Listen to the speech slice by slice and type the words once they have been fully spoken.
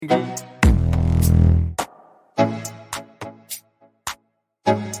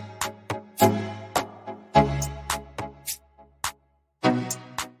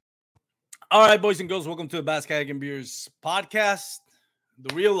All right, boys and girls, welcome to the Basket and Beers podcast,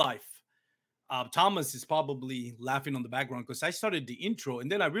 the real life. Thomas is probably laughing on the background because I started the intro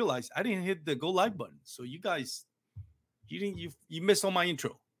and then I realized I didn't hit the go live button. So you guys, you missed on my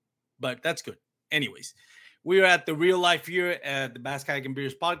intro, but that's good. Anyways, we're at the real life here at the Basket and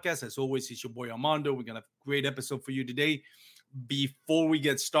Beers podcast. As always, it's your boy Armando. We're gonna have a great episode for you today. Before we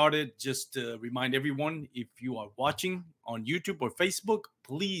get started, just to remind everyone, if you are watching on YouTube or Facebook,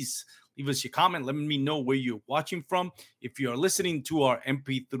 please leave us your comment. Let me know where you're watching from. If you are listening to our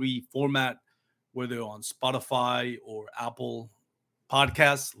MP3 format, whether on Spotify or Apple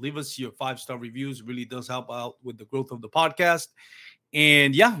Podcasts, leave us your 5-star reviews. It really does help out with the growth of the podcast.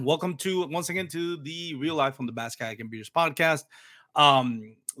 And yeah, welcome to once again to the Real Life on the Basket and Beers podcast.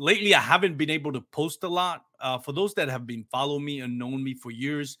 Lately, I haven't been able to post a lot. For those that have been following me and known me for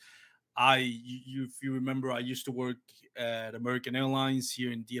years, if you remember, I used to work at American Airlines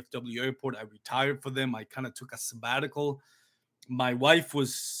here in DFW Airport. I retired for them. I kind of took a sabbatical. My wife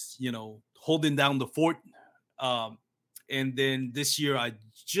was, holding down the fort. And then this year, a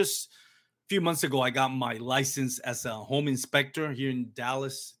few months ago, I got my license as a home inspector here in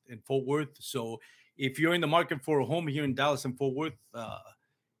Dallas and Fort Worth. So if you're in the market for a home here in Dallas and Fort Worth,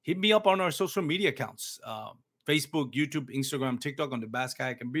 hit me up on our social media accounts, Facebook, YouTube, Instagram, TikTok on the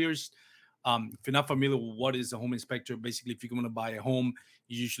Basket and Beers. If you're not familiar with what is a home inspector, basically, if you're going to buy a home,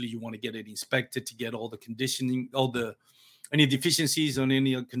 usually you want to get it inspected to get all the conditioning, any deficiencies on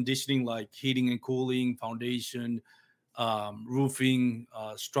any conditioning like heating and cooling, foundation, roofing,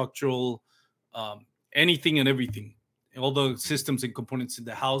 structural, anything and everything, all the systems and components in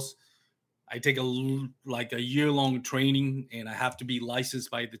the house. I take a year-long training, and I have to be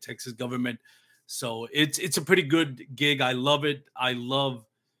licensed by the Texas government. So it's a pretty good gig. I love it. I love,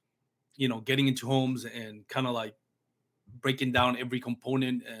 getting into homes and kind of like breaking down every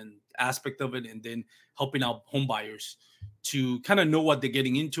component and aspect of it, and then helping out home buyers to kind of know what they're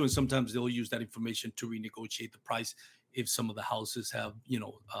getting into. And sometimes they'll use that information to renegotiate the price if some of the houses have,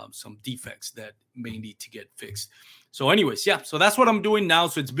 some defects that may need to get fixed. So anyways, yeah, so that's what I'm doing now.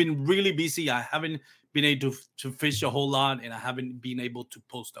 So it's been really busy. I haven't been able to fish a whole lot, and I haven't been able to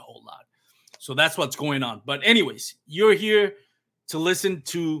post a whole lot. So that's what's going on. But anyways, you're here to listen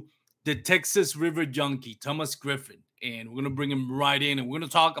to the Texas River Junkie, Thomas Griffin. And we're going to bring him right in, and we're going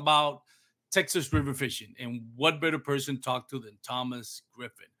to talk about Texas river fishing. And what better person to talk to than Thomas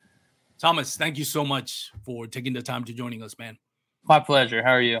Griffin? Thomas, thank you so much for taking the time to joining us, man. My pleasure.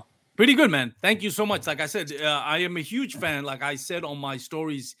 How are you? Pretty good, man. Thank you so much. Like I said, I am a huge fan. Like I said on my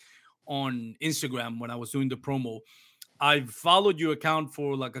stories on Instagram when I was doing the promo, I've followed your account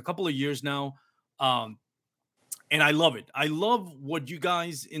for like a couple of years now. And I love it. I love what you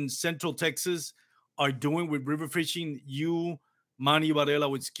guys in Central Texas are doing with river fishing. You, Manny Varela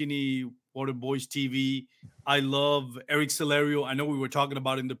with Skinny Water Boys TV. I love Eric Celerio. I know we were talking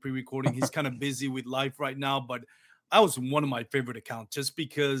about it in the pre-recording. He's kind of busy with life right now, but I was one of my favorite accounts just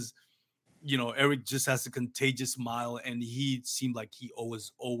because, Eric just has a contagious smile, and he seemed like he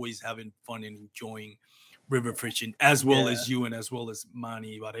always having fun and enjoying river fishing as well as you and as well as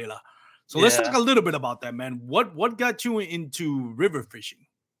Manny Varela. So let's talk a little bit about that, man. What got you into river fishing?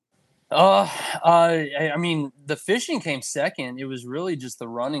 I mean, the fishing came second. It was really just the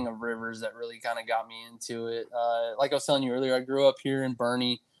running of rivers that really kind of got me into it. Like I was telling you earlier, I grew up here in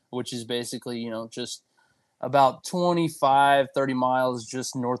Bernie, which is basically, just about 25, 30 miles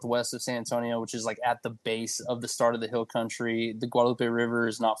just northwest of San Antonio, which is like at the base of the start of the hill country. The Guadalupe River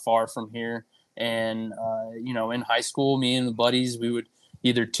is not far from here. And, in high school, me and the buddies, we would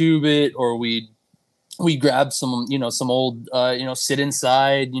either tube it or we grabbed some old, sit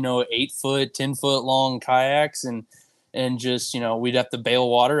inside, 8-foot, 10-foot long kayaks and just, we'd have to bail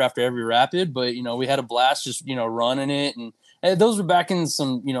water after every rapid, but, we had a blast just, running it. And those were back in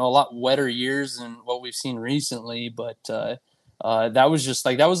some, a lot wetter years than what we've seen recently. But that was just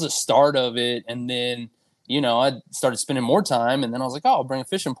like, that was the start of it. And then, I started spending more time, and then I was like, oh, I'll bring a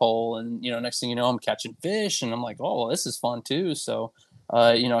fishing pole. And, next thing you know, I'm catching fish, and I'm like, oh, well, this is fun too. So,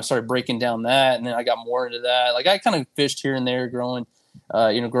 I started breaking down that, and then I got more into that. Like I kind of fished here and there growing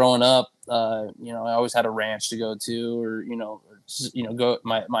up. I always had a ranch to go to, or go.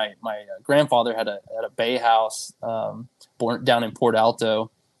 My grandfather had a bay house born down in Port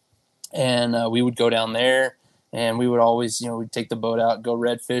Alto, and we would go down there, and we would always we'd take the boat out, go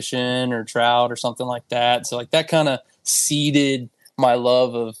red fishing or trout or something like that. So like that kind of seeded my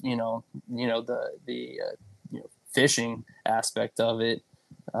love of the fishing aspect of it.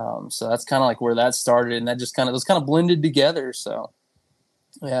 So that's kind of like where that started, and that just those kind of blended together. So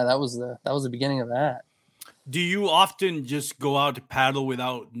yeah, that was the beginning of that. Do you often just go out to paddle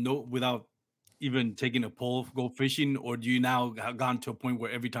without even taking a pole go fishing, or do you now have gone to a point where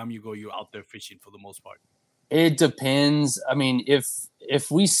every time you go, you're out there fishing for the most part? It depends. I mean,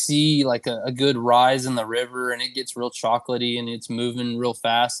 if we see like a good rise in the river and it gets real chocolatey and it's moving real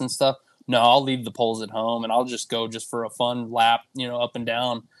fast and stuff, no, I'll leave the poles at home and I'll just go just for a fun lap, up and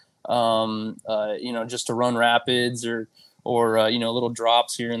down, just to run rapids or little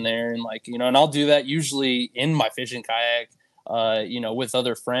drops here and there, and and I'll do that usually in my fishing kayak, with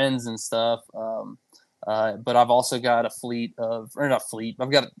other friends and stuff. But I've also got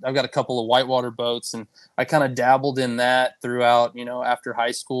I've got a couple of whitewater boats, and I kind of dabbled in that throughout, after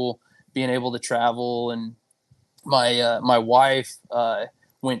high school, being able to travel. And my wife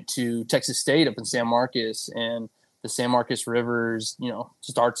went to Texas State up in San Marcos, and the San Marcos Rivers,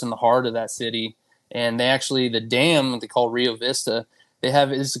 starts in the heart of that city. And the dam they call Rio Vista,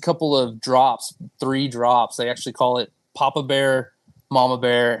 it's a couple of drops, 3 drops. They actually call it Papa Bear, Mama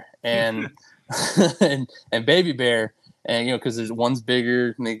Bear, and and Baby Bear, and because there's one's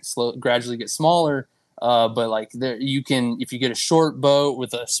bigger and they gradually get smaller. But you can, if you get a short boat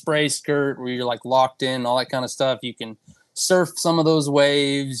with a spray skirt where you're like locked in, all that kind of stuff, you can surf some of those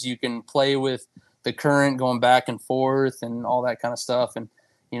waves. You can play with the current going back and forth and all that kind of stuff. And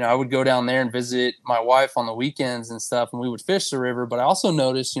I would go down there and visit my wife on the weekends and stuff, and we would fish the river. But I also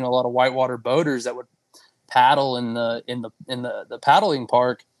noticed, a lot of whitewater boaters that would paddle in the paddling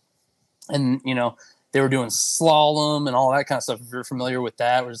park, and they were doing slalom and all that kind of stuff. If you're familiar with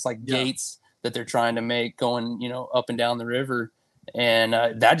that, where it's like gates that they're trying to make going up and down the river, and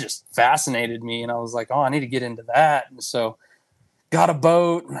that just fascinated me. And I was like, oh, I need to get into that. And so got a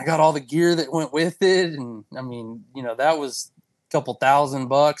boat, and I got all the gear that went with it. And I mean, that was couple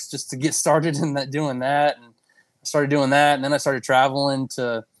 $1,000 just to get started in doing that. And I started doing that, and then I started traveling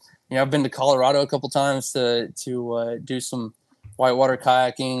to, I've been to Colorado a couple times to do some whitewater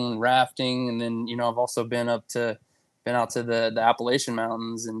kayaking and rafting, and then I've also been out to the Appalachian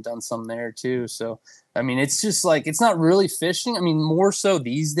Mountains and done some there too. So I mean, it's just like, it's not really fishing. I mean, more so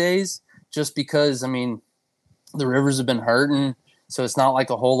these days, just because the rivers have been hurting, so it's not like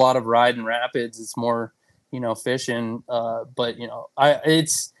a whole lot of riding rapids. It's more fishing, but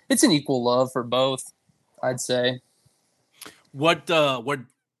it's an equal love for both, I'd say. What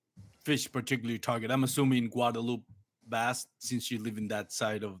fish particularly target? I'm assuming Guadalupe bass, since you live in that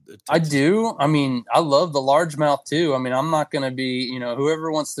side of the Texas. I do. I mean, I love the largemouth too. I mean, I'm not going to be,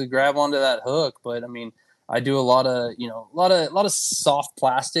 whoever wants to grab onto that hook, but I mean, I do a lot of, a lot of soft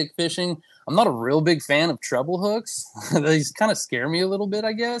plastic fishing. I'm not a real big fan of treble hooks. These kind of scare me a little bit,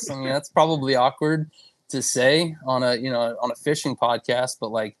 I guess. I mean, that's probably awkward to say on a fishing podcast,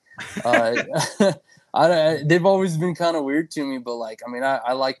 but they've always been kind of weird to me. But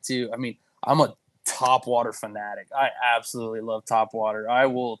I like to. I'm a topwater fanatic. I absolutely love topwater. I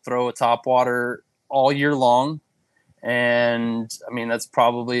will throw a topwater all year long, and that's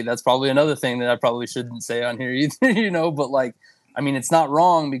probably another thing that I probably shouldn't say on here either. But it's not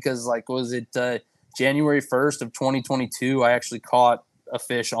wrong, because was it January 1st of 2022? I actually caught a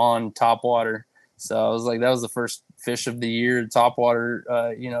fish on topwater. So I was like, that was the first fish of the year, topwater,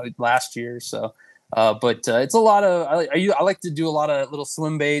 last year. So, but it's a lot of, I like to do a lot of little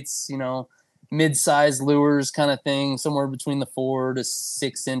swim baits, mid-sized lures kind of thing, somewhere between the 4 to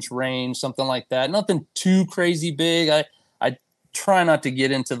 6 inch range, something like that. Nothing too crazy big. I try not to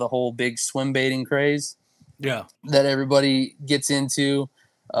get into the whole big swim baiting craze that everybody gets into.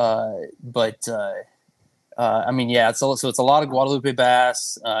 It's a lot of Guadalupe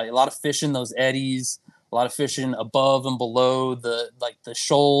bass, a lot of fishing those eddies, a lot of fishing above and below the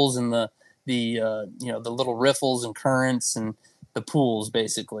shoals and the little riffles and currents and the pools,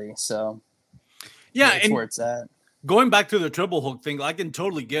 basically. So that's where it's at. Going back to the treble hook thing, I can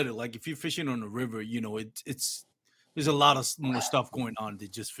totally get it. Like if you're fishing on a river, it's there's a lot of more stuff going on than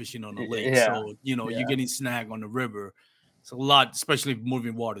just fishing on a lake. Yeah. So you're getting snagged on the river. It's a lot, especially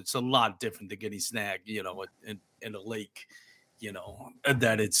moving water. It's a lot different than getting snagged, in a lake,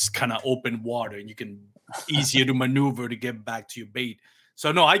 that it's kind of open water and you can easier to maneuver to get back to your bait.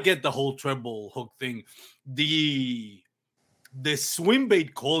 So no, I get the whole treble hook thing. The swim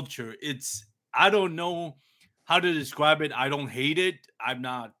bait culture, I don't know how to describe it. I don't hate it. I'm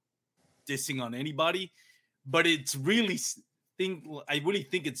not dissing on anybody, but it's really I really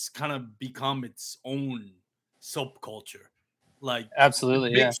think it's kind of become its own subculture.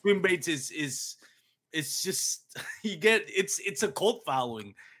 Absolutely, big swim baits is it's just it's a cult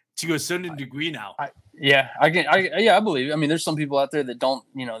following to a certain degree now. I believe. There's some people out there that don't,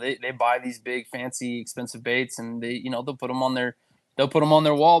 they buy these big, fancy, expensive baits, and they, they'll put them on their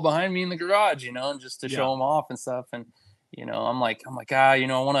wall behind me in the garage, and just to show them off and stuff. And I'm like, I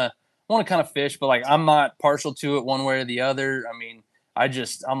want want to kind of fish, but like I'm not partial to it one way or the other. I mean,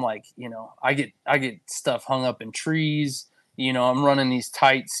 I'm like, I get stuff hung up in trees. I'm running these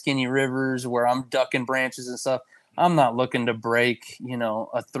tight, skinny rivers where I'm ducking branches and stuff. I'm not looking to break, a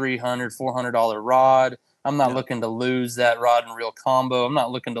 $300, $400 rod. I'm not looking to lose that rod and reel combo. I'm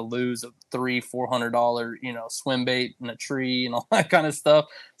not looking to lose a $300, $400, swim bait in a tree and all that kind of stuff.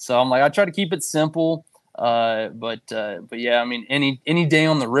 So I'm like, I try to keep it simple. But yeah, I mean, any day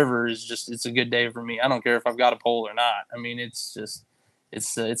on the river it's a good day for me. I don't care if I've got a pole or not. I mean, it's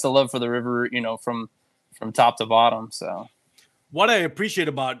a love for the river, from top to bottom. So what I appreciate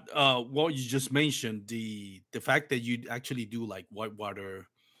about what you just mentioned, the fact that you actually do like whitewater,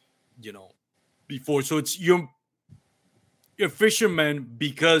 before. So it's you're a fisherman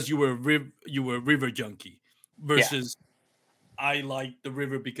because you were a river junkie versus I like the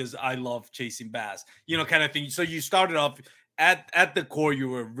river because I love chasing bass, kind of thing. So you started off at the core,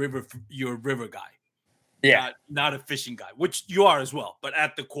 you're a river guy, yeah, not a fishing guy, which you are as well. But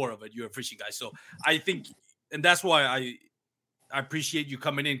at the core of it, you're a fishing guy. So I think, and that's why I appreciate you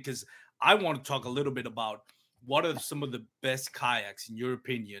coming in, because I want to talk a little bit about what are some of the best kayaks in your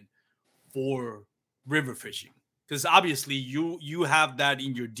opinion for river fishing, because obviously you have that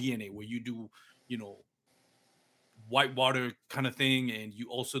in your DNA where you do, whitewater kind of thing, and you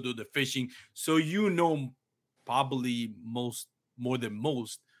also do the fishing, so probably more than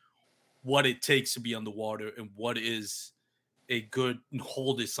most what it takes to be on the water and what is a good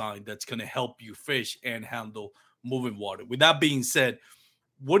hole design that's going to help you fish and handle moving water. With that being said,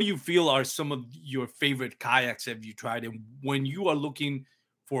 what do you feel are some of your favorite kayaks have you tried? And when you are looking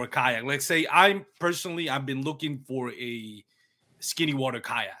for a kayak, let's say I've been looking for a skinny water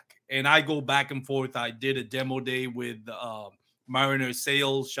kayak, and I go back and forth. I did a demo day with Mariner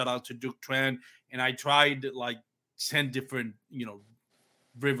Sales, shout out to Duke Tran, and I tried like 10 different,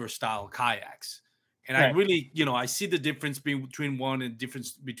 river style kayaks. And I right. really, I see the difference between one and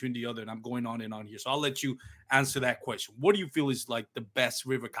difference between the other. And I'm going on and on here. So I'll let you answer that question. What do you feel is like the best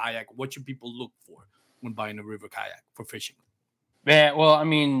river kayak? What should people look for when buying a river kayak for fishing? Yeah, well, I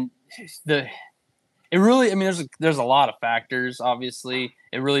mean, there's a lot of factors. Obviously,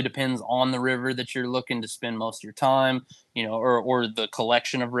 it really depends on the river that you're looking to spend most of your time, or the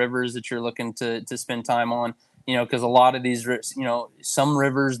collection of rivers that you're looking to spend time on, because a lot of these, some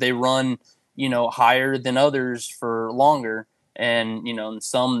rivers they run, higher than others for longer. And, and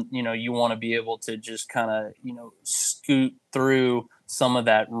some, you want to be able to just kind of, scoot through some of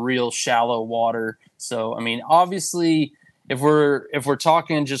that real shallow water. So, I mean, obviously, if we're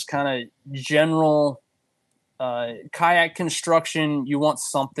talking just kind of general kayak construction, you want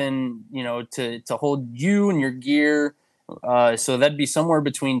something to hold you and your gear. So that'd be somewhere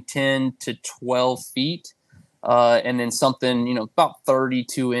between 10 to 12 feet, and then something about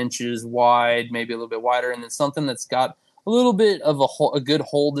 32 inches wide, maybe a little bit wider, and then something that's got a little bit of a good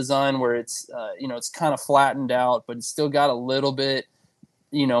hole design where it's it's kind of flattened out, but it's still got a little bit,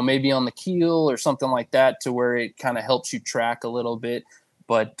 maybe on the keel or something like that, to where it kind of helps you track a little bit.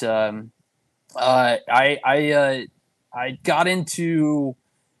 But I got into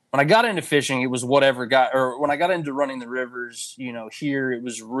when I got into fishing, it was whatever or when I got into running the rivers, here it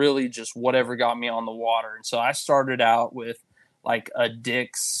was really just whatever got me on the water. And so I started out with like a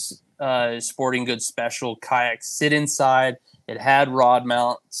Dick's Sporting Goods Special kayak sit inside. It had rod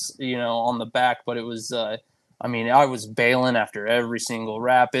mounts, on the back, but it was, I was bailing after every single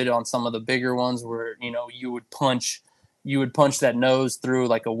rapid on some of the bigger ones where, you would punch that nose through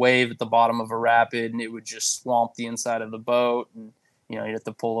like a wave at the bottom of a rapid, and it would just swamp the inside of the boat, and you have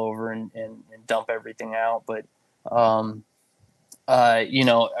to pull over and dump everything out. But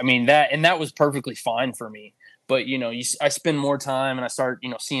that was perfectly fine for me. But I spend more time and I start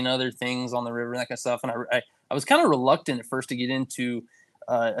seeing other things on the river and that kind of stuff, and I was kind of reluctant at first to get into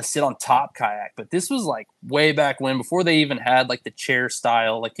a sit on top kayak. But this was like way back when, before they even had like the chair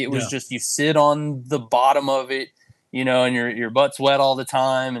style. Like it was just you sit on the bottom of it, and your butt's wet all the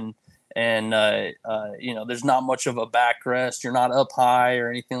time, and there's not much of a backrest. You're not up high or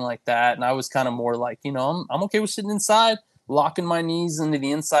anything like that. And I was kind of more like, I'm okay with sitting inside, locking my knees into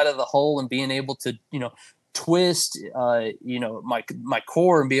the inside of the hole and being able to, twist, my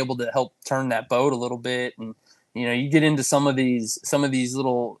core and be able to help turn that boat a little bit. And, you get into some of these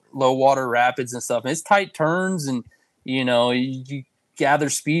little low water rapids and stuff, and it's tight turns, and, you gather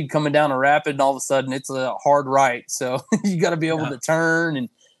speed coming down a rapid, and all of a sudden it's a hard right. So you got to be able to turn, and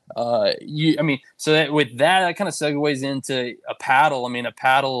so that kind of segues into a paddle. I mean, a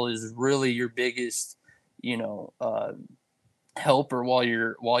paddle is really your biggest, helper while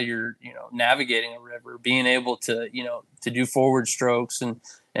you're navigating a river, being able to to do forward strokes and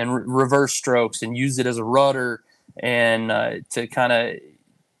reverse strokes and use it as a rudder and to kind of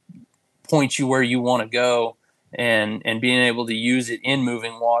point you where you want to go, and being able to use it in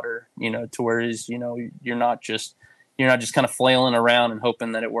moving water, to where you're not just kind of flailing around and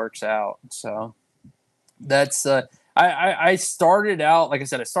hoping that it works out. So that's I started out, like I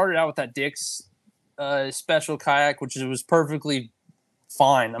said, with that Dick's special kayak, which was perfectly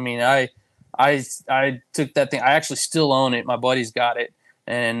fine. I mean, I took that thing. I actually still own it. My buddy's got it,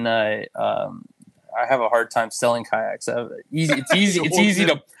 and I have a hard time selling kayaks. It's easy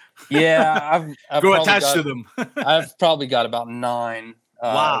to. Yeah, I've grow attached to them. I've probably got about 9.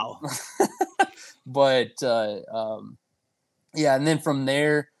 Wow. But yeah, and then from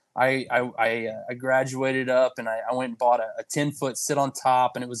there, I graduated up, and I went and bought a 10-foot sit on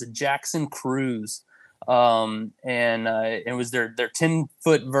top, and it was a Jackson Cruise, and it was their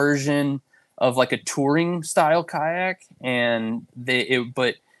 10-foot version of like a touring style kayak, and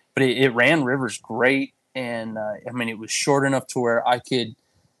it ran rivers great, and I mean, it was short enough to where I could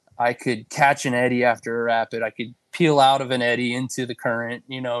catch an eddy after a rapid. I could peel out of an eddy into the current,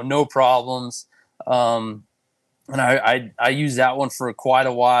 no problems. And I used that one for quite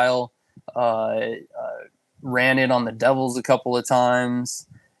a while. Ran it on the Devils a couple of times,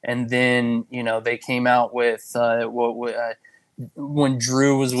 and then they came out with when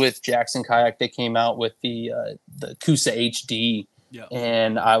Drew was with Jackson Kayak, they came out with the Coosa HD,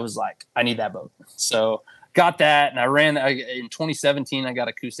 and I was like, I need that boat. So got that, and I ran in 2017. I got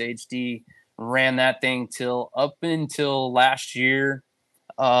a Coosa HD, ran that thing up until last year.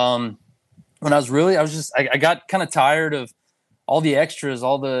 When I got kind of tired of all the extras,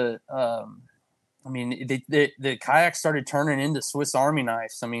 all the I mean, the kayak started turning into Swiss Army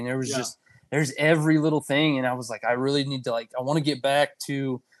knives. I mean, there's every little thing, and I was like, I really need to I want to get back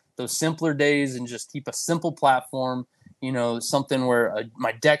to those simpler days and just keep a simple platform. Something where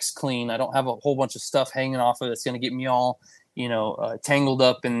my deck's clean. I don't have a whole bunch of stuff hanging off of it that's going to get me all, tangled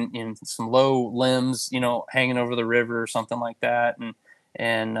up in some low limbs, hanging over the river or something like that.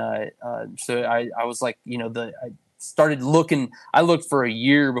 So I was like, I started looking. I looked for a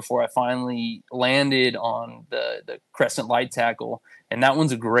year before I finally landed on the Crescent Light Tackle, and that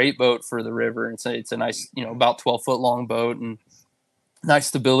one's a great boat for the river. It's a nice, about 12-foot long boat and nice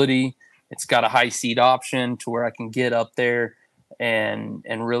stability. It's got a high seat option to where I can get up there and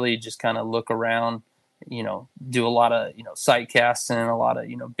really just kind of look around, do a lot of, sight casting, a lot of,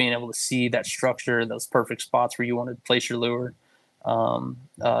 being able to see that structure, those perfect spots where you want to place your lure.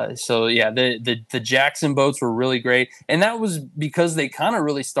 So yeah, the Jackson boats were really great. And that was because they kind of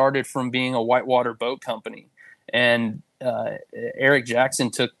really started from being a whitewater boat company. And Eric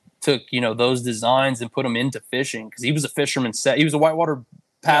Jackson took those designs and put them into fishing, because he was a fisherman. He was a whitewater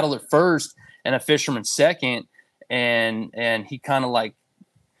paddler first and a fisherman second, and he kind of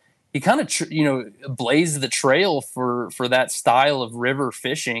blazed the trail for that style of river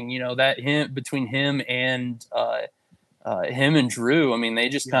fishing. Between him and Drew, I mean, they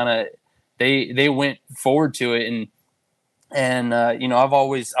just kind of they went forward to it, and I've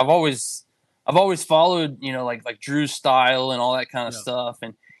always followed like Drew's style and all that kind of stuff.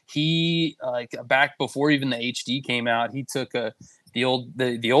 And he back before even the HD came out, he took the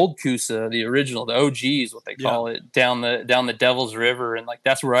old Coosa, the original, the OG is what they call it, down the Devil's River, and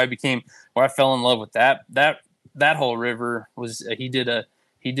that's where I fell in love with that whole river. Was he did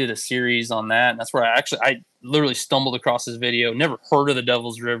a series on that, and that's where I literally stumbled across his video. Never heard of the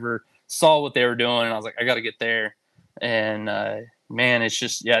Devil's River, saw what they were doing, and I was like, I got to get there. And man, it's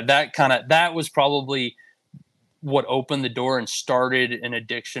just that was probably what opened the door and started an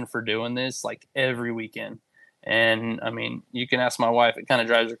addiction for doing this every weekend. And I mean, you can ask my wife, it kind of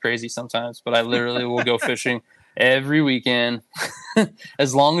drives her crazy sometimes, but I literally will go fishing every weekend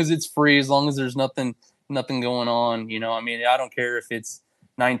as long as it's free, as long as there's nothing going on. I mean, I don't care if it's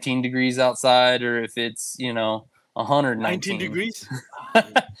 19 degrees outside or if it's 119 degrees.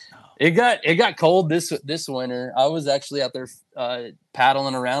 It got cold this winter. I was actually out there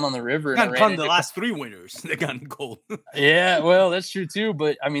paddling around on the river. And the last 3 winters, they gotten cold. Yeah, well, that's true too.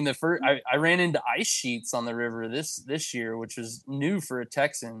 But I mean, I ran into ice sheets on the river this year, which was new for a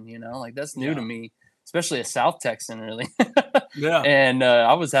Texan. That's new to me, especially a South Texan, really. Yeah. And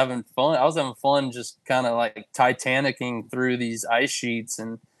I was having fun. I was having fun just kind of Titanicking through these ice sheets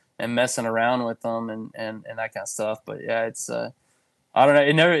and messing around with them and that kind of stuff. But yeah, it's I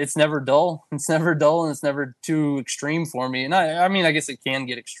don't know. It's never dull. It's never dull, and it's never too extreme for me. And I mean, I guess it can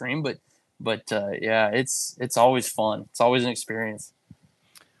get extreme, but yeah, it's always fun. It's always an experience.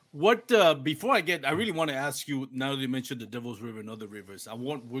 What before I really want to ask you, now that you mentioned the Devil's River and other rivers,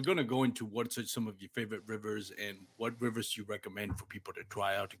 we're gonna go into what are some of your favorite rivers and what rivers you recommend for people to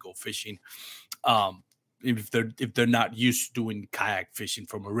try out to go fishing. Um if they're not used to doing kayak fishing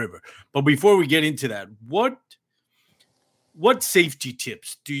from a river. But before we get into that, what safety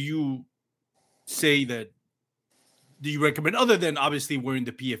tips do you say that do you recommend other than obviously wearing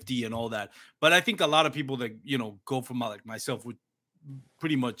the PFD and all that? But I think a lot of people that go from like myself with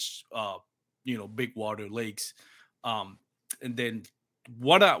pretty much big water lakes, um, and then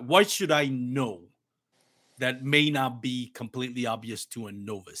what should I know that may not be completely obvious to a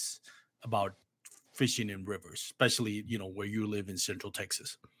novice about fishing in rivers, especially where you live in Central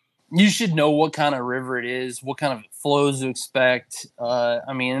Texas? You should know what kind of river it is, what kind of flows to expect.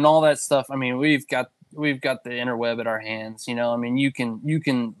 I mean, and all that stuff. I mean, we've got the interweb at our hands. I mean, you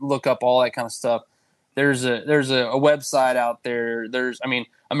can look up all that kind of stuff. There's a website out there. I mean,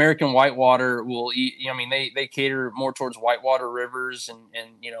 American Whitewater will eat. I mean, they cater more towards whitewater rivers and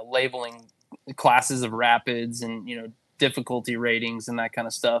labeling classes of rapids and difficulty ratings and that kind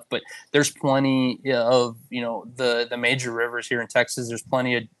of stuff. But there's plenty of the major rivers here in Texas. There's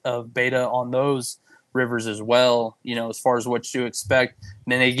plenty of beta on those rivers as well. As far as what to expect,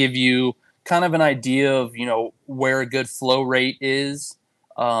 and then they give you kind of an idea of where a good flow rate is.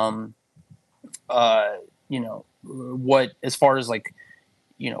 What as far as like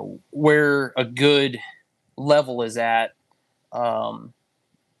where a good level is at.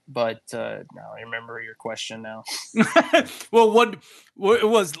 But now I remember your question now. Well, what it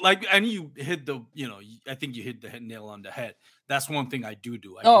was like, and you hit I think you hit the nail on the head. That's one thing I do.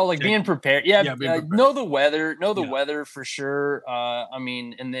 Like being prepared. Yeah, being prepared. Know the weather. Know the weather for sure. I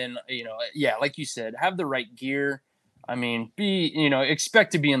mean, and then like you said, have the right gear. I mean,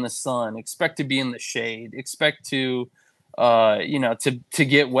 expect to be in the sun. Expect to be in the shade. Expect to, to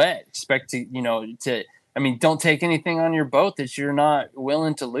get wet. Expect to. I mean, don't take anything on your boat that you're not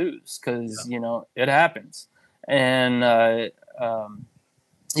willing to lose because, it happens. And, I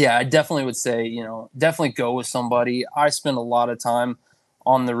definitely would say, definitely go with somebody. I spend a lot of time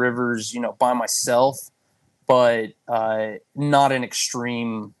on the rivers, by myself, but not in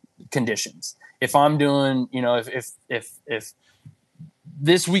extreme conditions. If I'm doing, if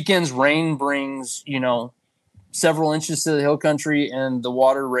this weekend's rain brings, several inches to the hill country and the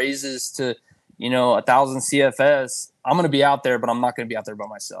water raises to, 1,000 CFS, I'm going to be out there, but I'm not going to be out there by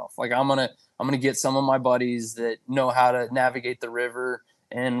myself. Like I'm going to get some of my buddies that know how to navigate the river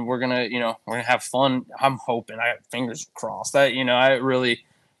and we're going to have fun. I'm hoping, I have fingers crossed that, I really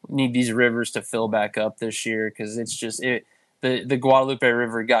need these rivers to fill back up this year. Cause it's just, the Guadalupe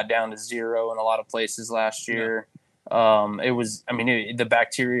River got down to 0 in a lot of places last year. It was, the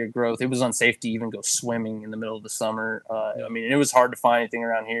bacteria growth, it was unsafe to even go swimming in the middle of the summer. It was hard to find anything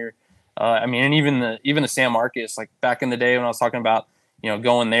around here. And even the San Marcos, like back in the day when I was talking about,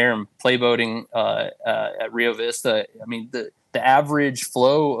 going there and play boating at Rio Vista. I mean, the average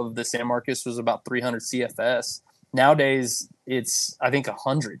flow of the San Marcos was about 300 CFS. Nowadays, it's I think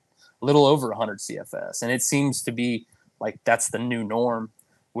 100, a little over 100 CFS, and it seems to be like that's the new norm,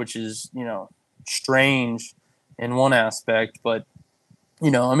 which is strange in one aspect, but I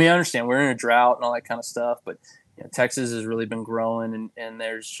understand we're in a drought and all that kind of stuff, but Texas has really been growing, and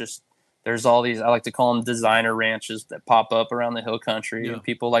there's all these, I like to call them designer ranches that pop up around the hill country, and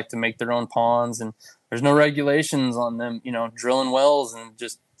people like to make their own ponds, and there's no regulations on them, drilling wells and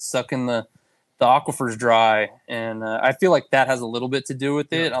just sucking the aquifers dry. And I feel like that has a little bit to do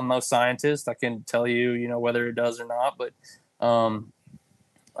with it. I'm no scientist. I can tell you, whether it does or not, but, but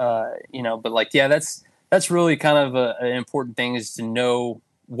like, that's really kind of an important thing, is to know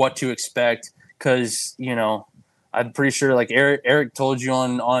what to expect. Cause I'm pretty sure like Eric told you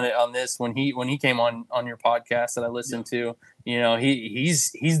on this when he came on your podcast that I listened to,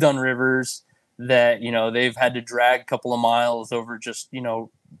 he's done rivers that, they've had to drag a couple of miles over just,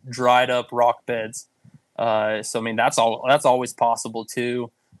 dried up rock beds. So, that's always possible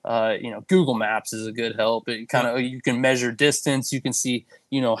too. Google Maps is a good help. It kind of, you can measure distance. You can see,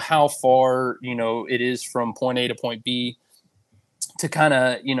 how far, it is from point A to point B, to kind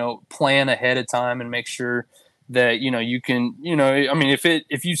of, plan ahead of time and make sure that, you can,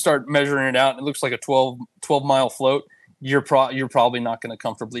 if you start measuring it out and it looks like a 12 mile float, you're probably not going to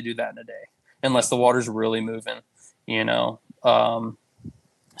comfortably do that in a day unless the water's really moving,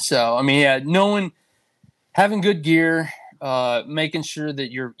 So, knowing, having good gear, making sure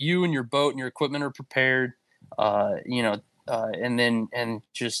that you and your boat and your equipment are prepared, and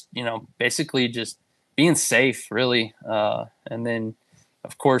just, basically just being safe, really. And then,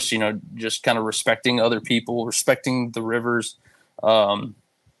 of course, just kind of respecting other people, respecting the rivers.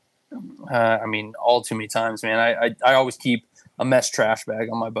 I mean, all too many times, man. I always keep a mesh trash bag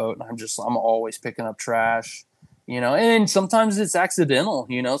on my boat, and I'm always picking up trash, and sometimes it's accidental,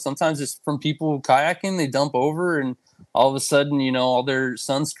 sometimes it's from people kayaking, they dump over, and all of a sudden, all their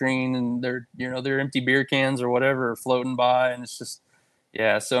sunscreen and their empty beer cans or whatever are floating by, and it's just,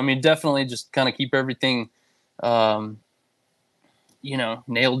 yeah. So, I mean, definitely just kind of keep everything, nailed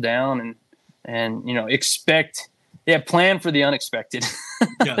down and, plan for the unexpected.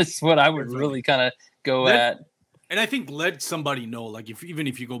 Yes, that's what I would really kind of go at. And I think let somebody know, like, even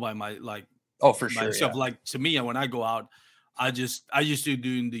if you go by my, like, oh, for sure. Myself, like, to me, when I go out, I used to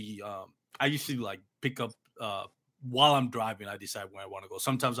doing the, I used to like pick up, while I'm driving, I decide where I want to go.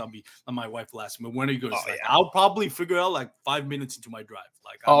 Sometimes my wife will ask me, when are you going? I'll probably figure out like 5 minutes into my drive.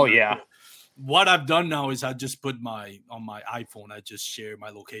 Like, what I've done now is I just put on my iPhone, I just share my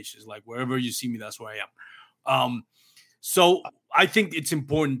locations. Like, wherever you see me, that's where I am. So I think it's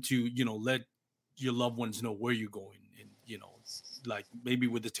important to, let your loved ones know where you're going. And, like, maybe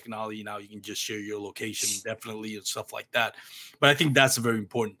with the technology now, you can just share your location definitely and stuff like that. But I think that's very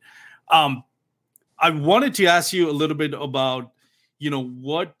important. I wanted to ask you a little bit about,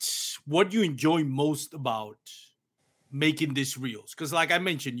 what you enjoy most about making these reels. Because, like I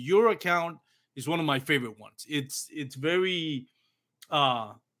mentioned, your account is one of my favorite ones. It's very,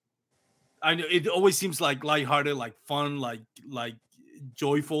 I know it always seems like lighthearted, like fun, like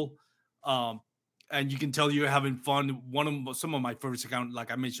joyful. And you can tell you're having fun. Some of my favorite accounts,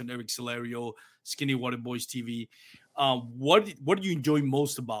 like I mentioned, Eric Celerio, Skinny Water Boys TV. What do you enjoy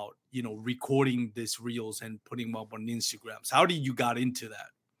most about recording these reels and putting them up on Instagrams? How did you got into that?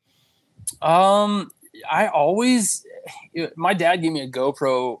 My dad gave me a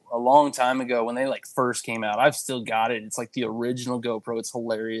GoPro a long time ago when they like first came out. I've still got it. It's like the original GoPro. It's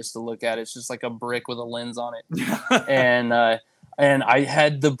hilarious to look at. It's just like a brick with a lens on it. And I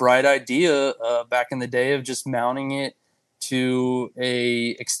had the bright idea back in the day of just mounting it to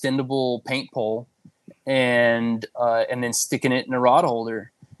a extendable paint pole and then sticking it in a rod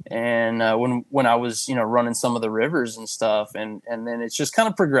holder. And when I was running some of the rivers and stuff, and then it's just kind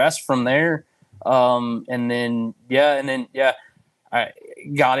of progressed from there. And then I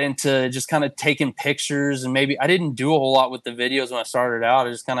got into just kind of taking pictures, and maybe I didn't do a whole lot with the videos when I started out.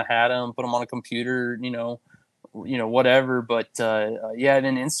 I just kind of had them, put them on a computer, whatever. But then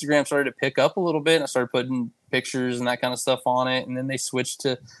Instagram started to pick up a little bit, and I started putting pictures and that kind of stuff on it. And then they switched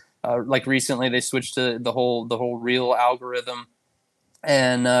to like recently they switched to the whole reel algorithm.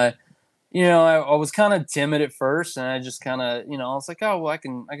 And I was kind of timid at first, and I just kind of I was like, oh well, I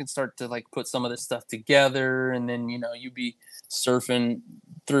can start to like put some of this stuff together. And then you'd be surfing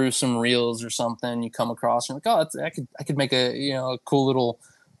through some reels or something, you come across, and you're like, oh, I could make a cool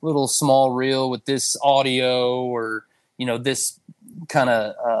little small reel with this audio, or this kind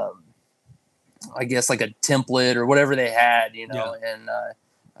of I guess like a template or whatever they had, and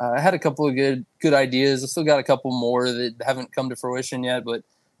I had a couple of good ideas. I still got a couple more that haven't come to fruition yet, but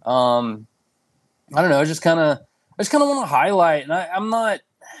I don't know. I just kind of want to highlight, and I'm not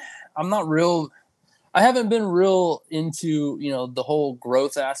real. I haven't been real into the whole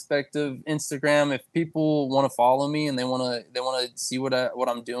growth aspect of Instagram. If people want to follow me and they want to see what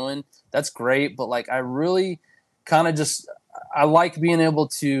I'm doing, that's great. But like, I really kind of I like being able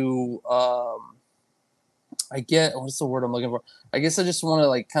to what's the word I'm looking for? I guess I just want to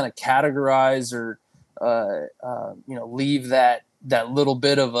like kind of categorize or leave that little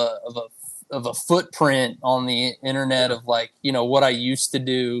bit of a footprint on the internet of like what I used to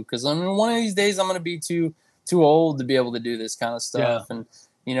do, because I mean, one of these days I'm going to be too old to be able to do this kind of stuff. And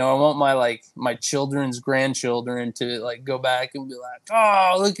I want my children's grandchildren to like go back and be like,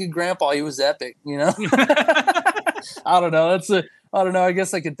 oh, look at Grandpa, he was epic. I don't know. I don't know. I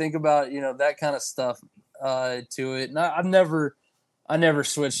guess I could think about that kind of stuff to it. And I never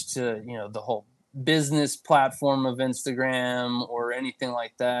switched to the whole business platform of Instagram or anything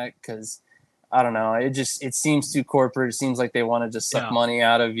like that, because I don't know, it seems too corporate. It seems like they want to just suck money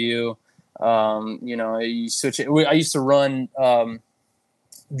out of you. You switch it. I used to run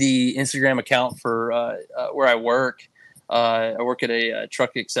the Instagram account for where I work. I work at a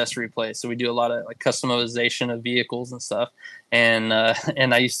truck accessory place, so we do a lot of like customization of vehicles and stuff. And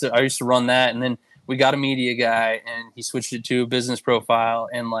I used to run that, and then we got a media guy, and he switched it to a business profile,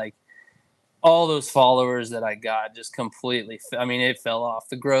 and like all those followers that I got just completely, it fell off.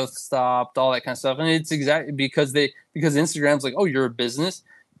 The growth stopped, all that kind of stuff. And it's exactly because Instagram's like, oh, you're a business.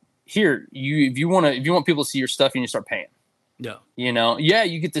 Here, if you want people to see your stuff, you need to start paying. Yeah.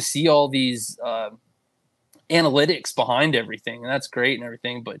 You get to see all these analytics behind everything, and that's great and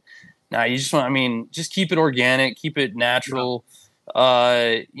everything. But now you just want, just keep it organic, keep it natural.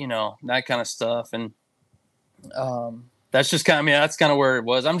 you know, that kind of stuff. And that's just kind of, I mean, that's kind of where it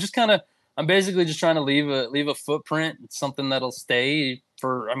was. I'm basically just trying to leave a footprint. It's something that'll stay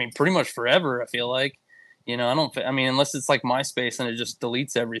for, I mean, pretty much forever. I feel like, you know, I mean, unless it's like MySpace and it just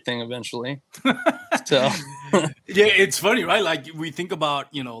deletes everything eventually. So yeah, it's funny, right? Like we think about,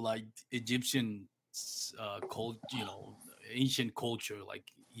 you know, like Egyptian you know, ancient culture, like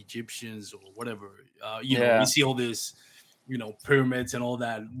Egyptians or whatever. You know, we see all this, you know, pyramids and all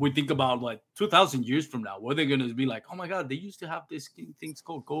that. We think about like 2,000 years from now, where they're gonna be like, oh my god, they used to have this things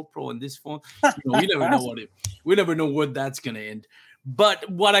called GoPro and this phone. You know, we never know what that's gonna end. But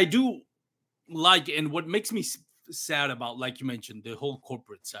what I do like, and what makes me sad about, like you mentioned, the whole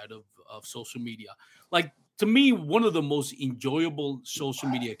corporate side of social media, like to me, one of the most enjoyable social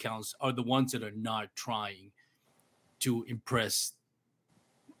media accounts are the ones that are not trying to impress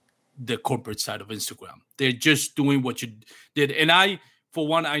the corporate side of Instagram. They're just doing what you did. And I, for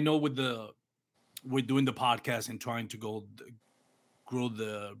one, I know we're doing the podcast and trying to grow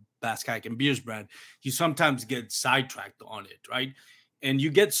the Basque and Beers brand, you sometimes get sidetracked on it, right? And you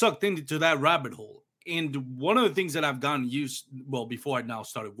get sucked into that rabbit hole. And one of the things that I've gotten used, well, before I now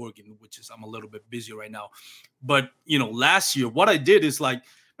started working, which is I'm a little bit busy right now, but you know, last year, what I did is like,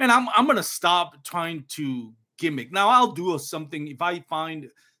 man, I'm gonna stop trying to gimmick. Now I'll do something if I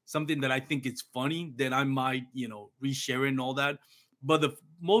find something that I think it's funny, then I might, you know, reshare it and all that. But the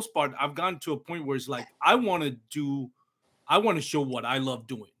most part, I've gotten to a point where it's like I want to show what I love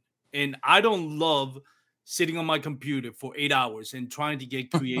doing. And I don't love sitting on my computer for 8 hours and trying to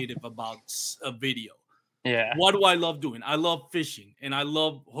get creative about a video. yeah, What do I love doing? I love fishing and I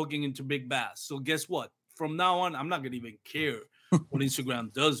love hooking into big bass. So guess what? From now on, I'm not gonna even care what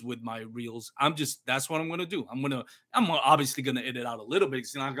Instagram does with my reels. That's what I'm gonna do. I'm obviously gonna edit out a little bit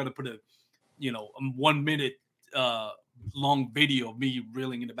because I'm gonna put a, you know, a 1 minute long video of me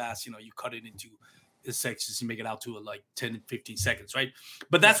reeling in the bass. You know, you cut it into the sections and make it out to like 10 15 seconds, right?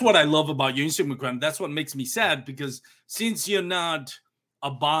 But that's what I love about your Instagram. That's what makes me sad, because since you're not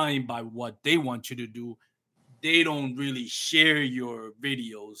abiding by what they want you to do, they don't really share your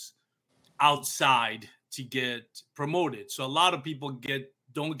videos outside to get promoted. So a lot of people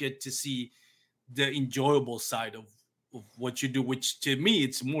don't get to see the enjoyable side of what you do, which to me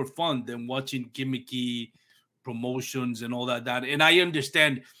it's more fun than watching gimmicky promotions and all that. And I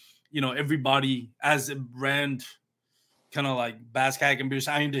understand, you know, everybody as a brand, kind of like Basque and Beers,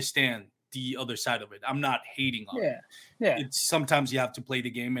 I understand the other side of it. I'm not hating on it. yeah, It's sometimes you have to play the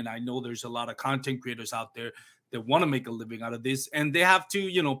game, and I know there's a lot of content creators out there that want to make a living out of this, and they have to,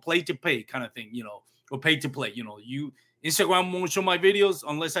 you know, play to pay kind of thing, you know, or pay to play. You know, Instagram won't show my videos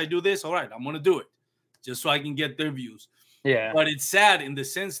unless I do this. All right, I'm gonna do it just so I can get their views. yeah. But it's sad in the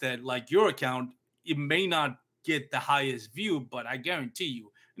sense that, like your account, it may not get the highest view, but I guarantee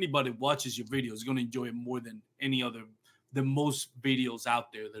you, anybody who watches your video is going to enjoy it more than most videos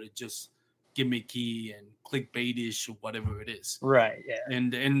out there that are just gimmicky and clickbaitish or whatever it is. Right. Yeah.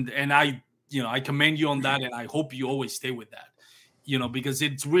 And I, you know, I commend you on that, and I hope you always stay with that. You know, because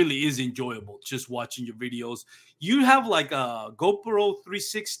it really is enjoyable just watching your videos. You have like a GoPro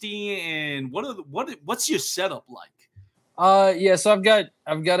 360, and what's your setup like? Yeah, so I've got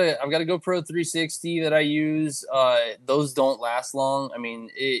a GoPro 360 that I use. Those don't last long. I mean,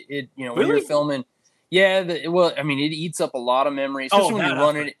 it you know, when Really? you're filming, yeah, well, I mean, it eats up a lot of memory, especially when you're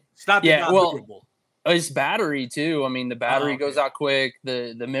running it. It's not durable. It's battery too. I mean, the battery okay. goes out quick.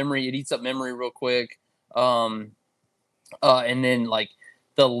 The memory, it eats up memory real quick. And then like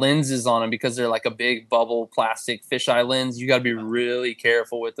the lenses on them, because they're like a big bubble plastic fisheye lens, you got to be really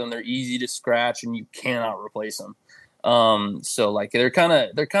careful with them. They're easy to scratch, and you cannot replace them. So like they're kind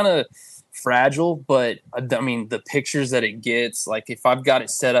of fragile, but I mean, the pictures that it gets, like if I've got it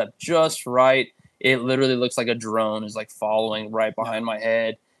set up just right, it literally looks like a drone is like following right behind my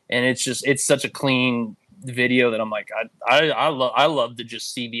head. And it's such a clean video that I'm like, I love to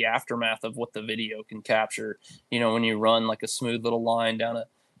just see the aftermath of what the video can capture. You know, when you run like a smooth little line down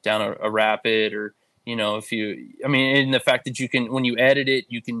a rapid, or, you know, and the fact that you can, when you edit it,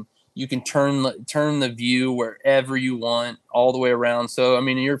 you can turn the view wherever you want all the way around. So, I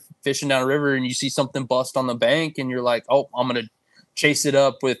mean, you're fishing down a river and you see something bust on the bank and you're like, oh, I'm going to chase it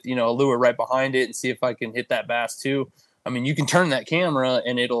up with, you know, a lure right behind it and see if I can hit that bass too. I mean, you can turn that camera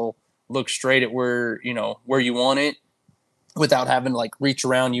and it'll look straight at where you want it, without having to like reach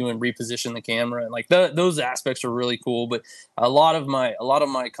around you and reposition the camera. And like those aspects are really cool. But a lot of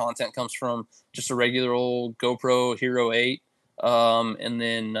my content comes from just a regular old GoPro Hero 8. And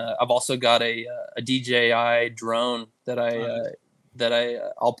then I've also got a DJI drone that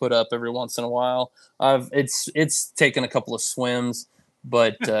I'll put up every once in a while. It's taken a couple of swims,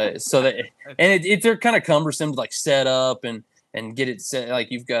 but so that and they're kind of cumbersome to like set up and get it set.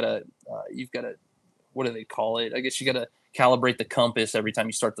 Like you've got to what do they call it? I guess you got to calibrate the compass every time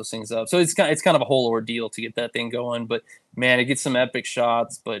you start those things up. So it's kind of a whole ordeal to get that thing going. But man, it gets some epic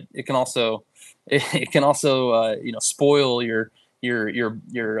shots, but it can also spoil your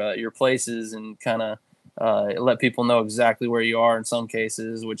places and kind of let people know exactly where you are in some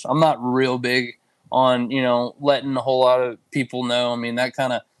cases, which I'm not real big on, letting a whole lot of people know. I mean, that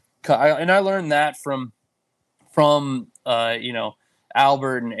kind of, and I learned that from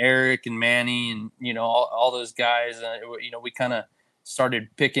Albert and Eric and Manny and, all those guys, we kind of started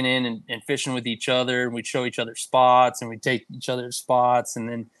picking in and fishing with each other, and we'd show each other spots and we'd take each other's spots. And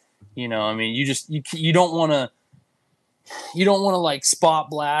then, you don't want to like spot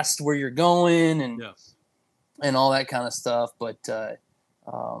blast where you're going and all that kind of stuff. But, and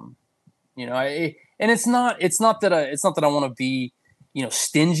it's not that I want to be,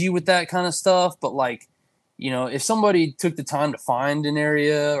 stingy with that kind of stuff, but like, if somebody took the time to find an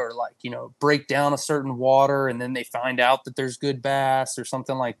area or like, break down a certain water and then they find out that there's good bass or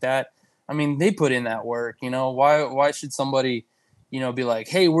something like that, I mean, they put in that work, why should somebody, be like,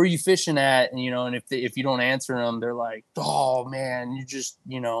 hey, where are you fishing at? And, and if you don't answer them, they're like, oh man, you just,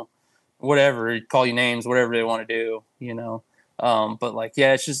 whatever, call you names, whatever they want to do, but like,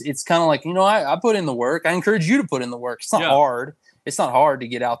 yeah, it's kind of like, I put in the work. I encourage you to put in the work. It's not hard. It's not hard to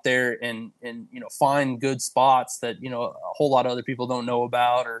get out there and find good spots that, a whole lot of other people don't know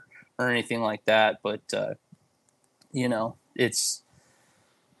about or anything like that. But, it's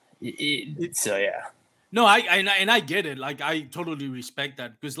yeah. No, I get it. Like, I totally respect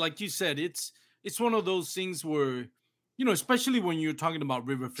that because, like you said, it's one of those things where, especially when you're talking about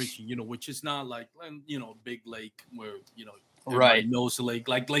river fishing, which is not like, big lake where, everybody knows the lake,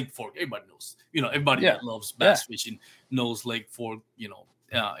 like Lake Fork. Everybody knows, everybody that loves bass fishing knows Lake Fork,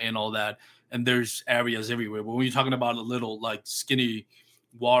 and all that. And there's areas everywhere. But when you're talking about a little like skinny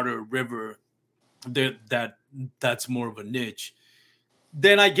water river, that's more of a niche.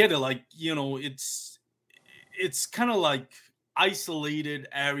 Then I get it. Like, it's kind of like isolated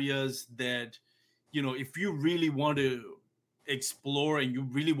areas that, if you really want to explore and you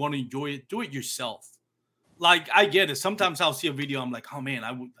really want to enjoy it, do it yourself. Like, I get it. Sometimes I'll see a video, I'm like, oh man,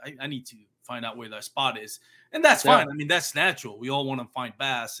 I need to find out where that spot is, and that's fine. I mean, that's natural. We all want to find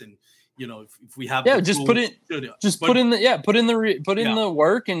bass, and if we have put in the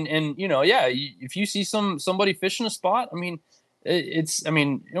work, and if you see somebody fishing a spot, I mean,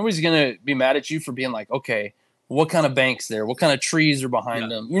 nobody's gonna be mad at you for being like, okay, what kind of bank's there, what kind of trees are behind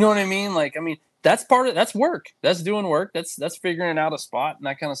them, you know what I mean? Like, I mean, that's work, that's doing work, that's figuring out a spot and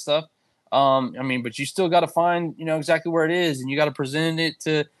that kind of stuff. But you still got to find, exactly where it is, and you got to present it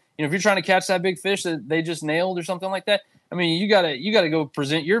to, if you're trying to catch that big fish that they just nailed or something like that. I mean, you gotta go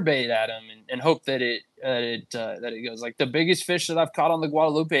present your bait at them and hope that it goes. Like the biggest fish that I've caught on the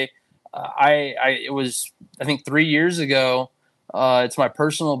Guadalupe, it was, I think 3 years ago. It's my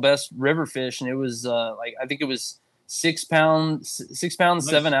personal best river fish, and it was I think it was 6 pounds,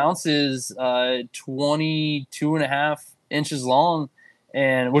 7 ounces, 22.5 inches long.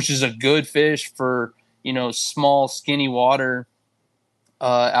 And which is a good fish for, small, skinny water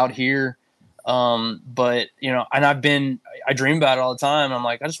out here. But, and I dream about it all the time. I'm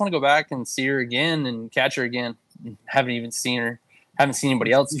like, I just want to go back and see her again and catch her again. Haven't even seen her. Haven't seen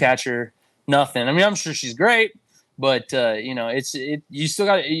anybody else catch her. Nothing. I mean, I'm sure she's great, but, you still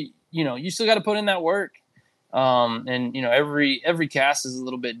got to put in that work. Every cast is a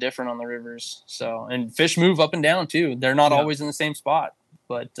little bit different on the rivers. So, and fish move up and down too. They're not always in the same spot.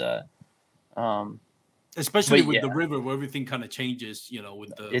 But especially with the river where everything kind of changes,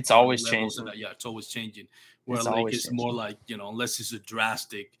 with the it's always changing. It's always changing. Where a lake is more like, unless it's a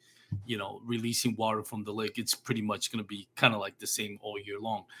drastic, releasing water from the lake, it's pretty much going to be kind of like the same all year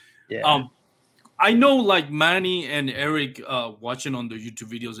long. Yeah. I know, like Manny and Eric, watching on their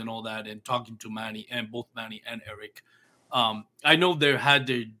YouTube videos and all that, and talking to Manny and both Manny and Eric, I know they had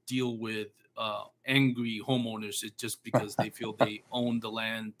their deal with angry homeowners. It's just because they feel they own the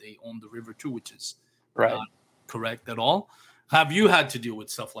land, they own the river too, which is not correct at all. Have you had to deal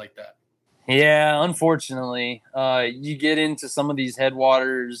with stuff like that? Yeah, unfortunately, you get into some of these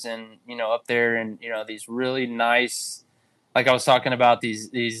headwaters and up there, and these really nice, like I was talking about, these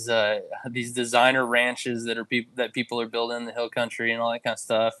designer ranches that people are building in the hill country and all that kind of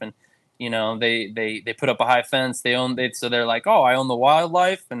stuff. And they put up a high fence. So they're like, oh, I own the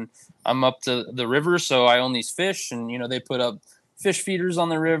wildlife and I'm up to the river, so I own these fish. And they put up fish feeders on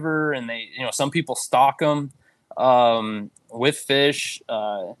the river, and some people stock them. with fish,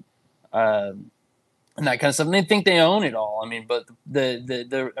 and that kind of stuff. And they think they own it all. I mean, but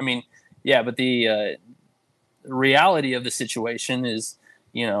the reality of the situation is,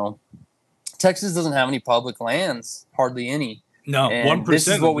 Texas doesn't have any public lands, hardly any. No, and 1% this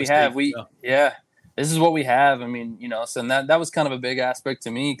is what of the we have. state. This is what we have. I mean, so and that was kind of a big aspect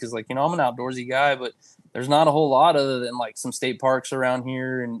to me because, like, I'm an outdoorsy guy, but there's not a whole lot other than like some state parks around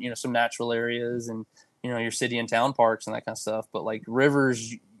here and some natural areas and your city and town parks and that kind of stuff. But like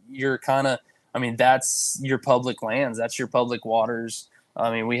rivers, you're kind of, I mean, that's your public lands, that's your public waters.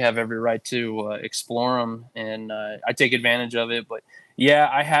 I mean, we have every right to explore them, and I take advantage of it. But yeah,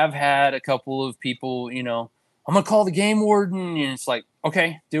 I have had a couple of people, I'm gonna call the game warden, and it's like,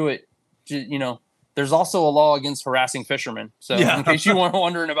 okay, do it. There's also a law against harassing fishermen. So in case you were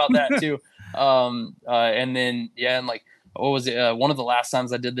wondering about that too. And then, and like, what was it? One of the last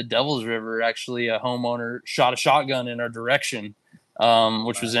times I did the Devil's River, actually a homeowner shot a shotgun in our direction,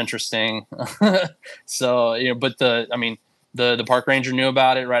 which was interesting. So, but the park ranger knew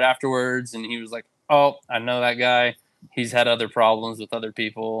about it right afterwards. And he was like, oh, I know that guy. He's had other problems with other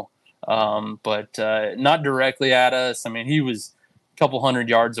people. But not directly at us. I mean, he was couple 100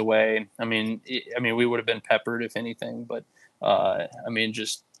 yards away. I mean, we would have been peppered if anything, but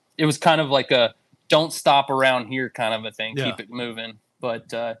just it was kind of like a don't stop around here kind of a thing. Keep it moving.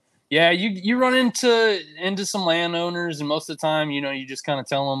 But you run into some landowners, and most of the time, you just kind of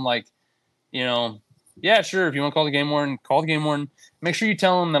tell them like, yeah, sure. If you want to call the game warden, call the game warden. Make sure you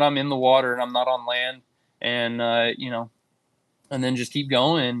tell them that I'm in the water and I'm not on land, and and then just keep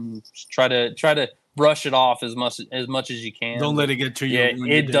going. Just try to brush it off as much as you can. Don't let it get to you. Yeah,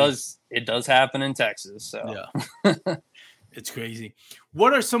 it does happen in Texas. So yeah, it's crazy.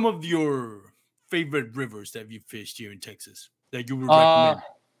 What are some of your favorite rivers that you fished here in Texas that you would recommend?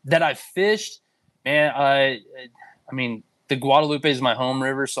 That I fished, man. I mean, the Guadalupe is my home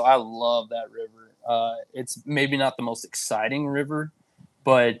river, so I love that river. It's maybe not the most exciting river,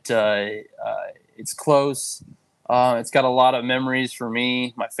 but it's close. It's got a lot of memories for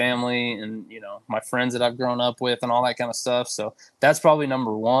me, my family, and my friends that I've grown up with, and all that kind of stuff. So that's probably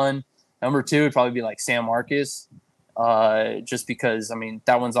number one. Number two would probably be like San Marcos, just because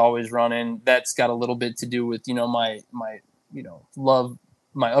that one's always running. That's got a little bit to do with my love,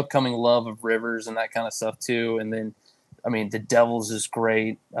 my upcoming love of rivers and that kind of stuff too. And then the Devils is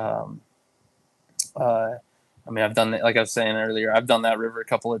great. I've done that, like I was saying earlier. I've done that river a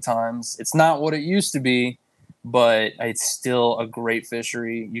couple of times. It's not what it used to be, but it's still a great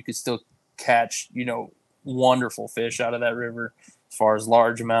fishery. You could still catch, wonderful fish out of that river as far as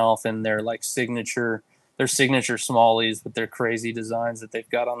largemouth and their signature smallies with their crazy designs that they've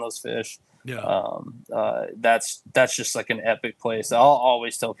got on those fish. Yeah. That's just like an epic place. I'll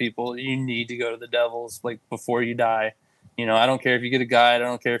always tell people you need to go to the Devils before you die. I don't care if you get a guide. I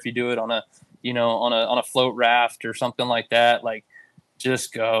don't care if you do it on a float raft or something like that.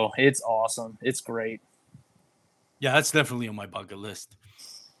 Just go. It's awesome. It's great. Yeah, that's definitely on my bucket list.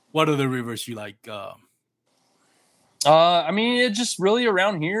 What are the rivers you like? It's just really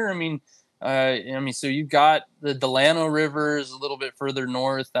around here. So you've got the Delano River is a little bit further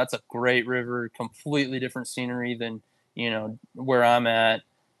north. That's a great river, completely different scenery than where I'm at.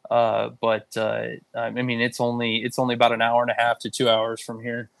 It's only about an hour and a half to 2 hours from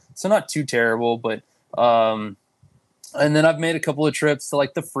here, so not too terrible. But and then I've made a couple of trips to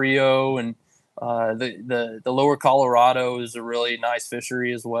the Frio and. The lower Colorado is a really nice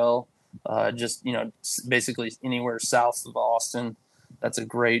fishery as well. Basically anywhere south of Austin, that's a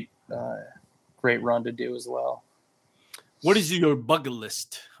great run to do as well. What is your bucket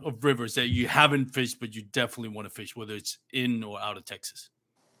list of rivers that you haven't fished but you definitely want to fish, whether it's in or out of Texas?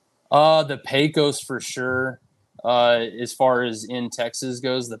 The Pecos for sure. As far as in Texas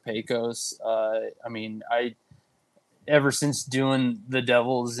goes, the Pecos. I ever since doing the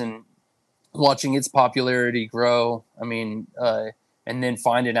Devils and watching its popularity grow, and then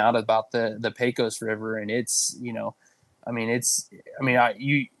finding out about the Pecos River, and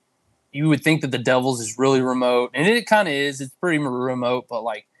you would think that the Devils is really remote, and it kind of is. It's pretty remote, but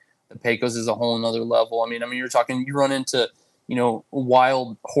the Pecos is a whole nother level. You're talking, you run into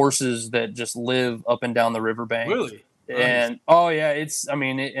wild horses that just live up and down the riverbank. Really? And nice. Oh yeah, it's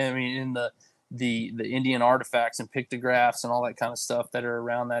in the Indian artifacts and pictographs and all that kind of stuff that are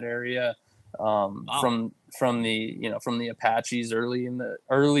around that area. Wow. from the Apaches early in the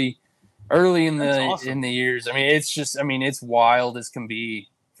awesome. in the years. It's wild as can be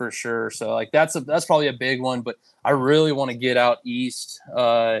for sure. So that's probably a big one, but I really want to get out east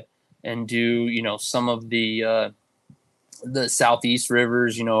and do some of the southeast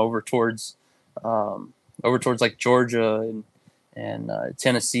rivers, over towards over towards like Georgia and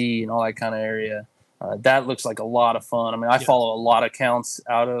Tennessee and all that kind of area. That looks like a lot of fun. I mean, I follow a lot of accounts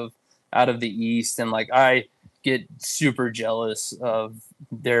out of the East, and like I get super jealous of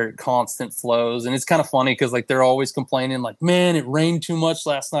their constant flows. And it's kind of funny because like they're always complaining like, man, it rained too much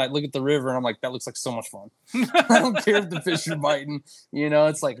last night. Look at the river. And I'm like, that looks like so much fun. I don't care if the fish are biting,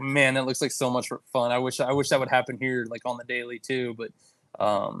 it's like, man, that looks like so much fun. I wish that would happen here like on the daily too. But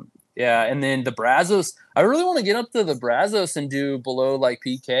yeah. And then the Brazos, I really want to get up to the Brazos and do below like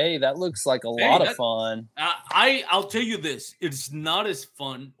PK. That looks like a lot of fun. I'll tell you this. It's not as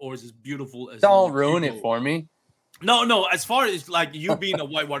fun or as beautiful as don't ruin it for me. No. As far as like you being a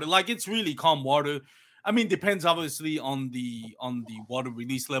whitewater, like it's really calm water. I mean, depends obviously on the water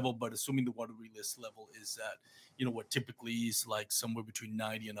release level, but assuming the water release level is at what typically is like somewhere between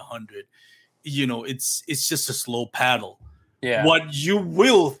 90 and 100, it's just a slow paddle. Yeah. What you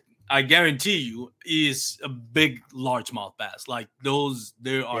will, I guarantee you, is a big largemouth bass. Like those,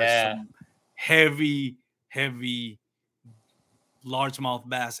 there are some heavy largemouth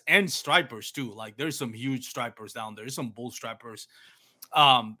bass and stripers too. Like there's some huge stripers down there. There's some bull stripers,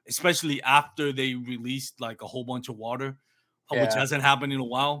 especially after they released like a whole bunch of water, which hasn't happened in a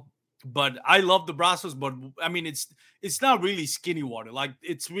while. But I love the Brazos, but I mean it's not really skinny water. Like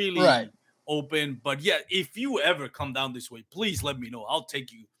it's really open. But yeah, if you ever come down this way, please let me know. I'll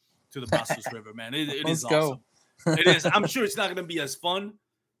take you to the Brazos River, man. It is awesome. It is. I'm sure it's not going to be as fun,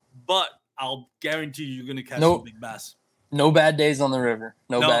 but I'll guarantee you're going to catch some big bass. No bad days on the river.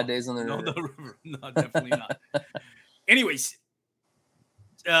 No bad days on the river. No, the river. No, definitely not. Anyways,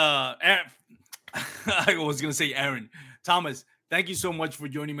 Aaron, I was going to say Aaron. Thomas, thank you so much for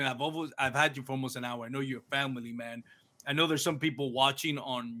joining me. I've had you for almost an hour. I know you're a family man. I know there's some people watching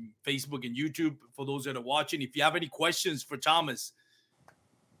on Facebook and YouTube. For those that are watching, if you have any questions for Thomas,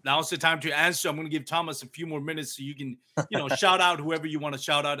 now's the time to answer. I'm going to give Thomas a few more minutes so you can, shout out whoever you want to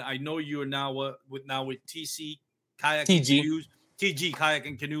shout out. I know you're now with TC Kayak and Canoes, TG Kayak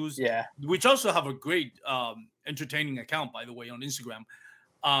and Canoes, which also have a great entertaining account, by the way, on Instagram.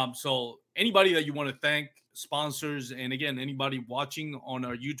 So anybody that you want to thank, sponsors, and again, anybody watching on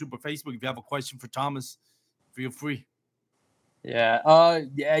our YouTube or Facebook, if you have a question for Thomas, feel free. Yeah. I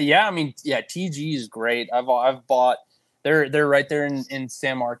mean, TG is great. I've bought. They're right there in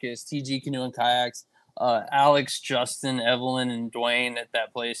San Marcos. TG Canoe and Kayaks. Alex, Justin, Evelyn, and Dwayne at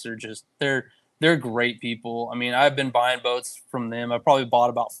that place are just they're great people. I mean, I've been buying boats from them. I've probably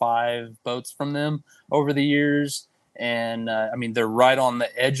bought about 5 boats from them over the years. And I mean, they're right on the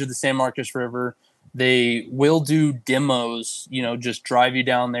edge of the San Marcos River. They will do demos, just drive you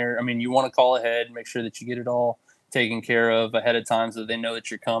down there. I mean, you want to call ahead, make sure that you get it all taken care of ahead of time so they know that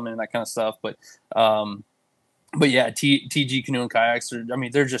you're coming and that kind of stuff. But yeah, TG Canoe and Kayaks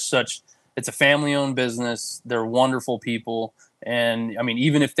they're just it's a family owned business. They're wonderful people. And I mean,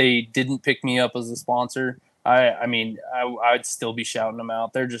 even if they didn't pick me up as a sponsor, I'd still be shouting them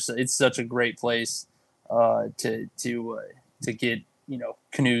out. It's such a great place to get,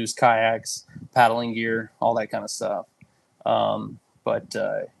 canoes, kayaks, paddling gear, all that kind of stuff. And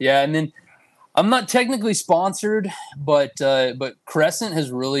then I'm not technically sponsored, but Crescent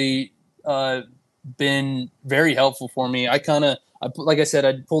has really been very helpful for me. Like I said,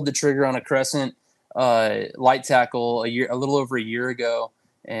 I pulled the trigger on a Crescent light tackle a little over a year ago,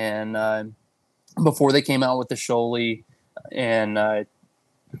 and before they came out with the Shoaly, and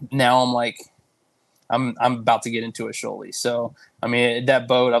now I'm like, I'm about to get into a Shoaly. So I mean, that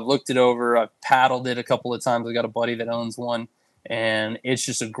boat, I've looked it over, I've paddled it a couple of times. I got a buddy that owns one, and it's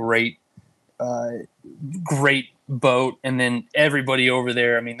just a great boat. And then everybody over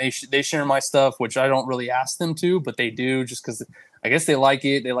there, I mean, they share my stuff, which I don't really ask them to, but they do, just because I guess they like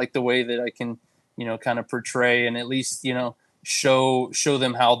it. They like the way that I can, kind of portray and at least, show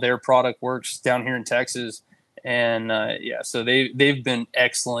them how their product works down here in Texas. And so they've been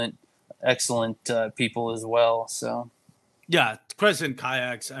excellent people as well. So yeah, Crescent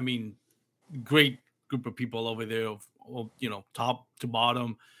Kayaks, I mean, great group of people over there of top to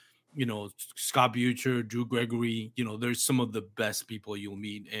bottom. Scott Butcher, Drew Gregory, there's some of the best people you'll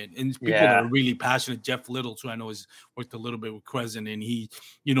meet, and people that are really passionate. Jeff Little, who I know has worked a little bit with Crescent, and he,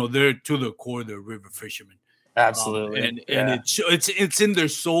 they're to the core, they're river fishermen. Absolutely. And it's in their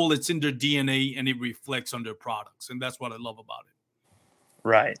soul, it's in their DNA, and it reflects on their products. And that's what I love about it.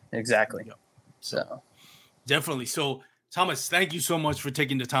 Right. Exactly. Yeah. So definitely. So Thomas, thank you so much for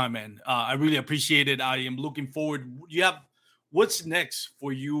taking the time, man. I really appreciate it. I am looking forward. What's next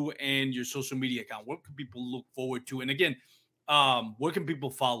for you and your social media account? What can people look forward to? And again, where can people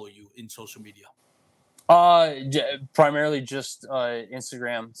follow you in social media? Primarily just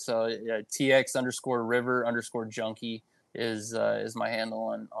Instagram. So TX_river_junkie is my handle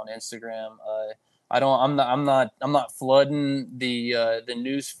on Instagram. I'm not flooding the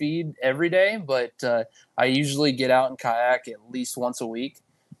news feed every day, but I usually get out and kayak at least once a week.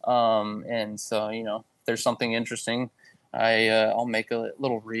 And so, if there's something interesting, I'll make a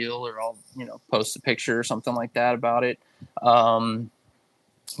little reel, or I'll post a picture or something like that about it.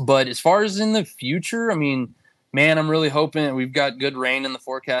 But as far as in the future, I mean, man, I'm really hoping we've got good rain in the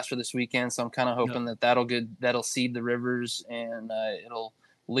forecast for this weekend. So I'm kind of hoping that'll seed the rivers, and it'll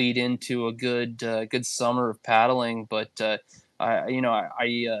lead into a good summer of paddling. But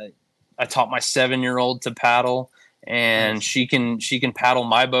I taught my 7-year-old to paddle, and Nice. she can paddle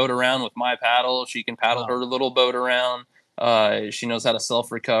my boat around with my paddle. She can paddle her little boat around. She knows how to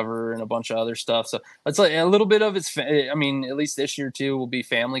self-recover and a bunch of other stuff. So it's like a little bit of at least this year too, will be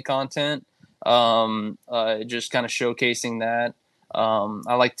family content. Just kind of showcasing that.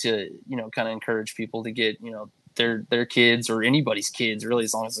 I like to, kind of encourage people to get, their kids, or anybody's kids, really,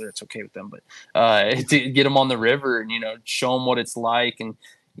 as long as it's okay with them, but to get them on the river and, show them what it's like, and,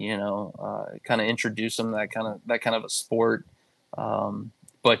 kind of introduce them to that kind of a sport.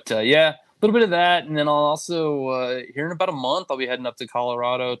 Yeah. A little bit of that, and then I'll also here in about a month I'll be heading up to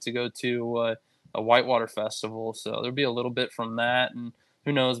Colorado to go to a whitewater festival. So there'll be a little bit from that, and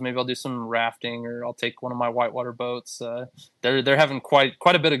who knows, maybe I'll do some rafting, or I'll take one of my whitewater boats. They're having quite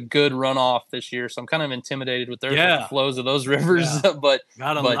a bit of good runoff this year, so I'm kind of intimidated with the flows of those rivers. Yeah. but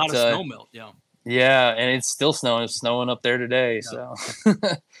got a lot of snow melt. Yeah, and it's still snowing. It's snowing up there today, so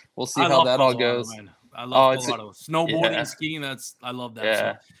we'll see how that all goes. Man. I love Colorado. Snowboarding, skiing, I love that.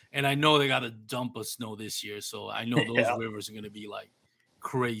 Yeah. So, and I know they got a dump of snow this year, so I know those rivers are going to be like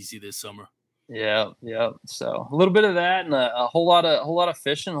crazy this summer. Yeah. So a little bit of that, and a whole lot of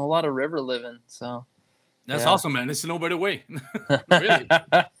fishing, a whole lot of river living. So that's awesome, man. It's no better way. Really.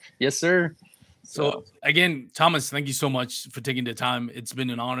 Yes, sir. So again, Thomas, thank you so much for taking the time. It's been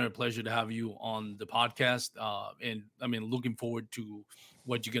an honor, a pleasure to have you on the podcast. And I mean, looking forward to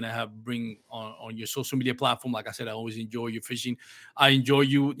what you're gonna bring on your social media platform. Like I said, I always enjoy your fishing. I enjoy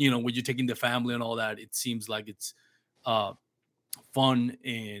you, when you're taking the family and all that. It seems like it's fun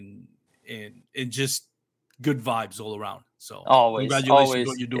and just good vibes all around. So congratulations on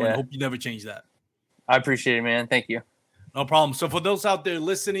what you're doing. Yeah. Hope you never change that. I appreciate it, man. Thank you. No problem. So for those out there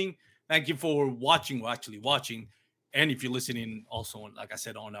listening, thank you for watching. And if you're listening also, like I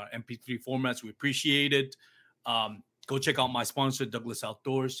said, on our MP3 formats, we appreciate it. Go check out my sponsor, Douglas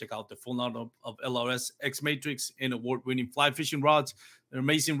Outdoors. Check out the full line of LRS X Matrix and award-winning fly fishing rods. They're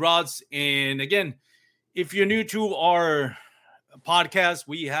amazing rods. And again, if you're new to our podcast,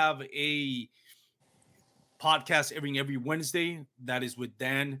 we have a podcast every Wednesday. That is with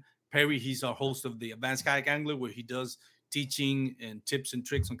Dan Perry. He's our host of the Advanced Kayak Angler, where he does teaching and tips and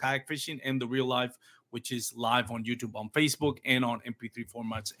tricks on kayak fishing, and the real life, which is live on YouTube, on Facebook, and on MP3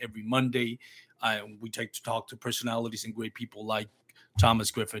 formats every Monday. We take to talk to personalities and great people like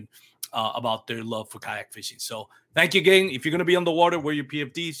Thomas Griffin about their love for kayak fishing. So thank you again. If you're going to be on the water, wear your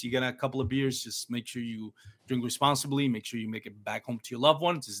PFDs. You get a couple of beers. Just make sure you drink responsibly. Make sure you make it back home to your loved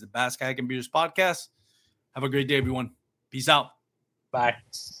ones. This is the Bass Kayak and Beers podcast. Have a great day, everyone. Peace out. Bye.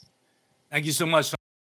 Thank you so much.